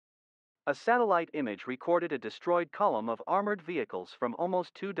A satellite image recorded a destroyed column of armored vehicles from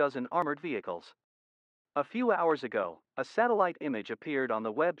almost 2 dozen armored vehicles. A few hours ago, a satellite image appeared on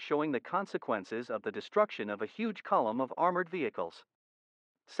the web showing the consequences of the destruction of a huge column of armored vehicles.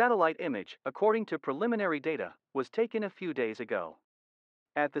 Satellite image, according to preliminary data, was taken a few days ago.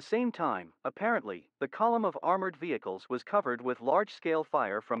 At the same time, apparently, the column of armored vehicles was covered with large-scale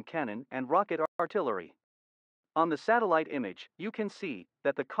fire from cannon and rocket artillery. On the satellite image, you can see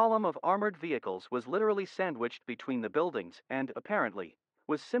that the column of armored vehicles was literally sandwiched between the buildings and, apparently,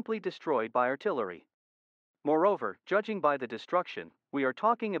 was simply destroyed by artillery. Moreover, judging by the destruction, we are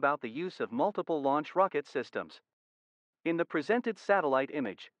talking about the use of multiple launch rocket systems. In the presented satellite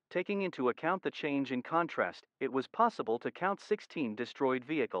image, taking into account the change in contrast, it was possible to count 16 destroyed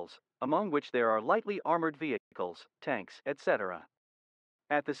vehicles, among which there are lightly armored vehicles, tanks, etc.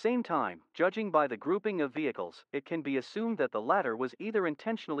 At the same time, judging by the grouping of vehicles, it can be assumed that the latter was either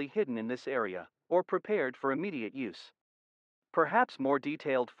intentionally hidden in this area or prepared for immediate use. Perhaps more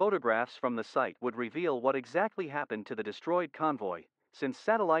detailed photographs from the site would reveal what exactly happened to the destroyed convoy, since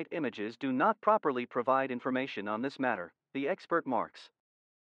satellite images do not properly provide information on this matter, the expert marks.